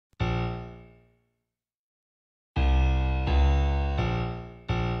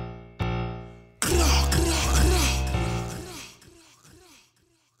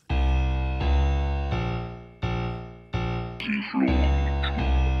Xeeflo.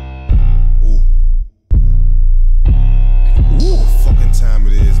 Ooh. Ooh, what fucking time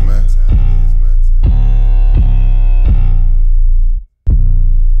it is, man.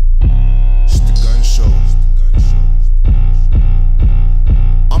 It's the gun show.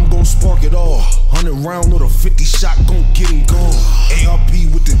 I'm gon' spark it all. 100 round or a 50 shot gon' get him gone. ARP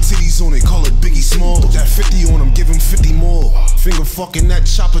with the titties on it, call it Biggie Small. That 50 on him, give him 50 more. Finger fucking that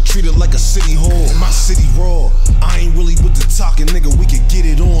chopper, treat it like a city hall. In my city raw, I ain't really with the talking, nigga, we can get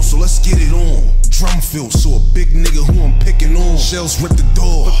it on, so let's get it on. Drum fill, so a big nigga who I'm picking on. Shells rip the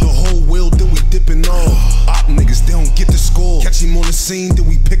door, flip the whole wheel, then we dipping off. Op niggas, they don't get the score. Catch him on the scene, then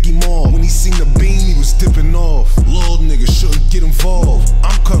we pick him off. When he seen the beam, he was dipping off. Lord niggas shouldn't get involved.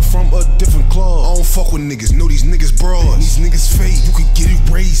 I'm cut from a different cloth. I don't fuck with niggas, know these niggas broad. These niggas fake, you could get it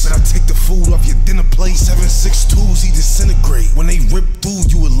raised. But I take the food off your dinner plate. 7.62s, he disintegrate. When they rip through,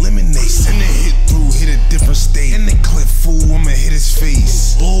 you eliminate. Send a hit through, hit a different state. And they clip fool, I'ma hit his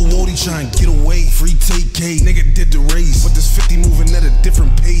face. Lil Wody try and get away. Free take K, nigga did the race. But this 50 moving at a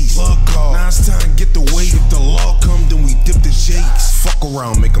different pace. BlaCo, now it's time to get the weight. If the law come, then we dip the shakes. Fuck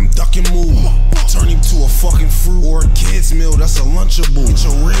around, make him duck and move. Turn him to a fucking fruit or a kid's meal, that's a Lunchable. Get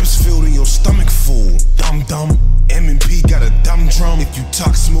your ribs filled and your stomach full. Dumb dumb, M&P got a dumb drum. If you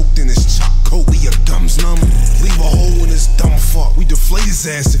talk smoke, then it's chalk coat, leave your gums numb. Leave a hole in his dumb fuck. We deflate his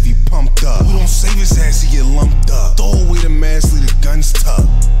ass if he pumped up. We don't save his ass, he get lumped up. Throw away the mask, leave the guns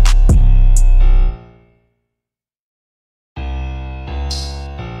tucked.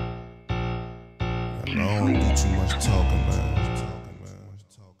 I don't do too much talking, man.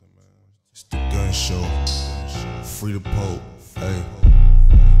 It's the gun show. Free the Pope. Hey.